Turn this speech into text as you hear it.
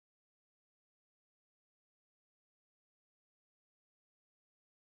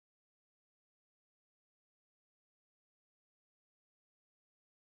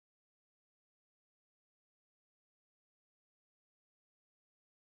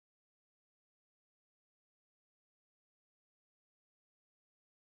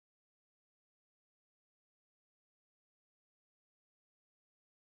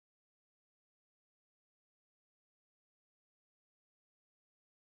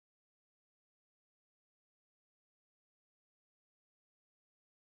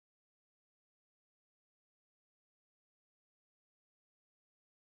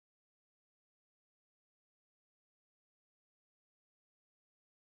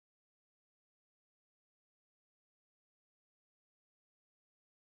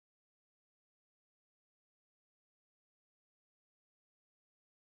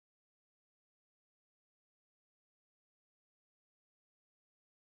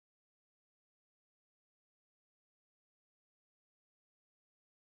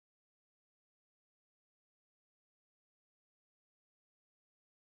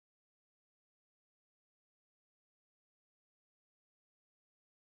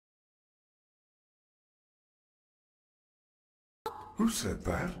Who said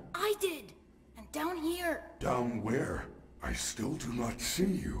that? I did! And down here. Down where? I still do not see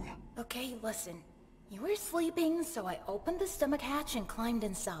you. Okay, listen. You were sleeping, so I opened the stomach hatch and climbed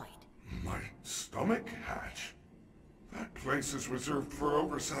inside. My stomach hatch? That place is reserved for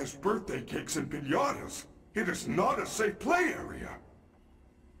oversized birthday cakes and piñatas. It is not a safe play area.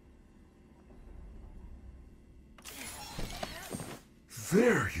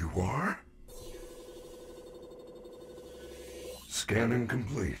 There you are. Scanning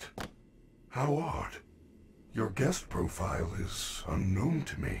complete. How odd. Your guest profile is unknown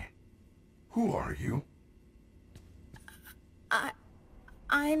to me. Who are you?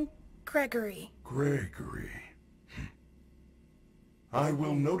 I'm Gregory. Gregory. I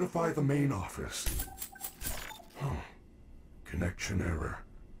will notify the main office. Oh. Connection error.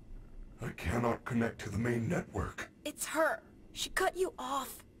 I cannot connect to the main network. It's her. She cut you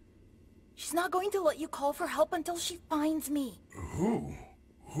off. She's not going to let you call for help until she finds me. Who?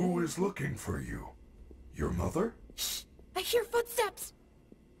 Who is looking for you? Your mother? Shh! I hear footsteps!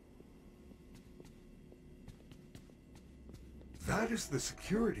 That is the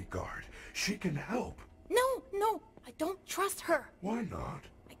security guard. She can help. No, I don't trust her. Why not?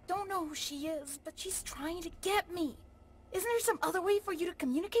 I don't know who she is, but she's trying to get me. Isn't there some other way for you to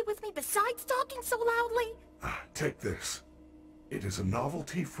communicate with me besides talking so loudly? Take this. It is a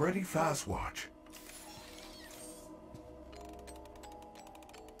novelty Freddy Fazwatch.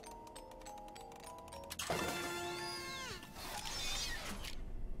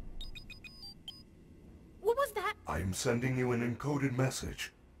 What was that? I am sending you an encoded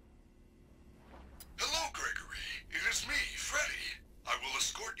message. Hello, Gregory. It is me, Freddy. I will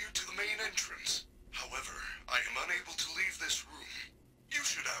escort you to the main entrance. However, I am unable to leave this room. You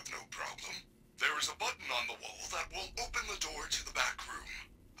should have no problem. There is a button on the wall that will open the door to the back room.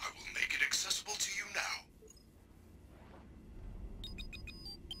 I will make it accessible to you now.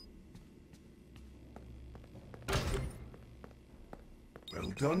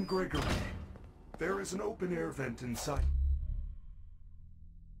 Well done, Gregory. There is an open-air vent inside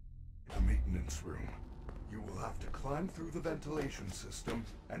the maintenance room. You will have to climb through the ventilation system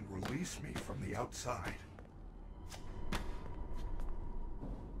and release me from the outside.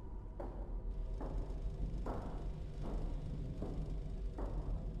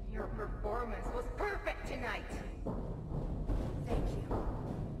 Your performance was perfect tonight. Thank you.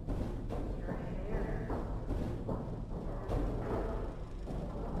 Your hair.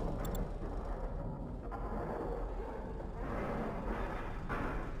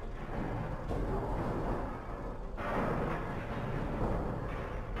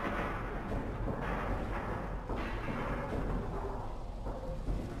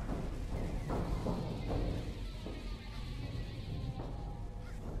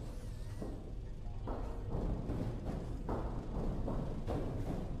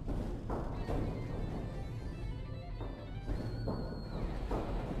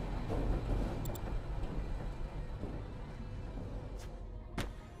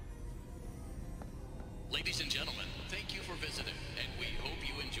 Ladies and gentlemen, thank you for visiting, and we hope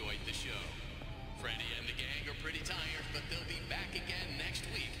you enjoyed the show. Freddy and the gang are pretty tired, but they'll be back again next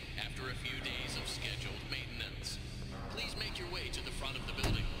week after a few days of scheduled maintenance. Please make your way to the front of the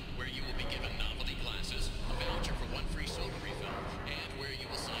building, where you will be given novelty glasses, a voucher for one free soda refill, and where you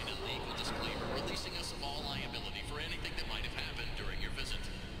will sign a legal disclaimer releasing us of all liability for anything that might have happened during your visit.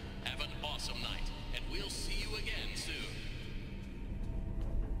 Have an awesome night, and we'll see you again soon.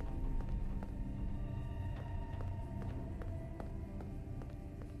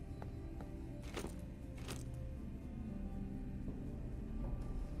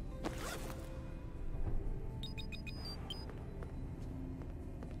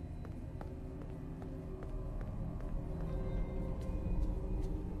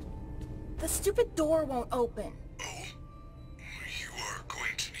 The stupid door won't open. Oh? You are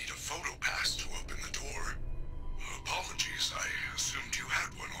going to need a photo pass to open the door. Apologies, I assumed you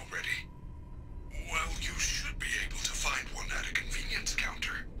had one already. Well, you should be able to find one at a convenience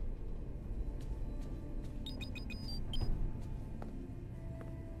counter.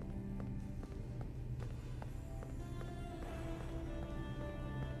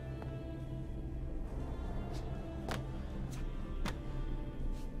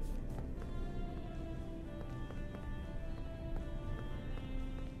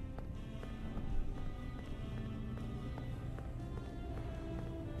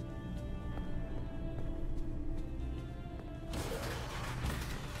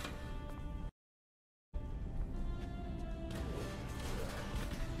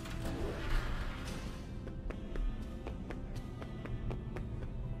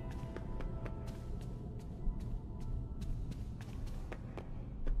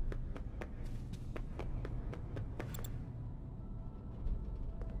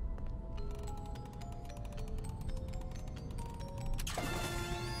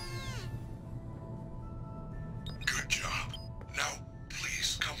 job. Now,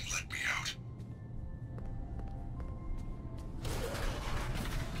 please come let me out.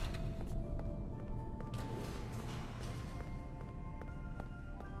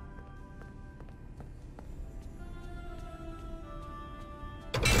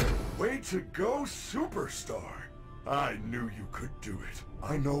 Way to go, superstar! I knew you could do it.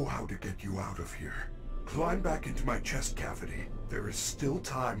 I know how to get you out of here. Climb back into my chest cavity. There is still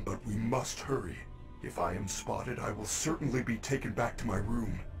time, but we must hurry. If I am spotted, I will certainly be taken back to my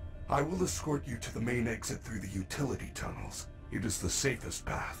room. I will escort you to the main exit through the utility tunnels. It is the safest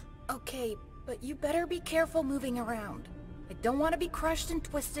path. Okay, but you better be careful moving around. I don't want to be crushed and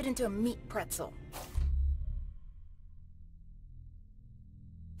twisted into a meat pretzel.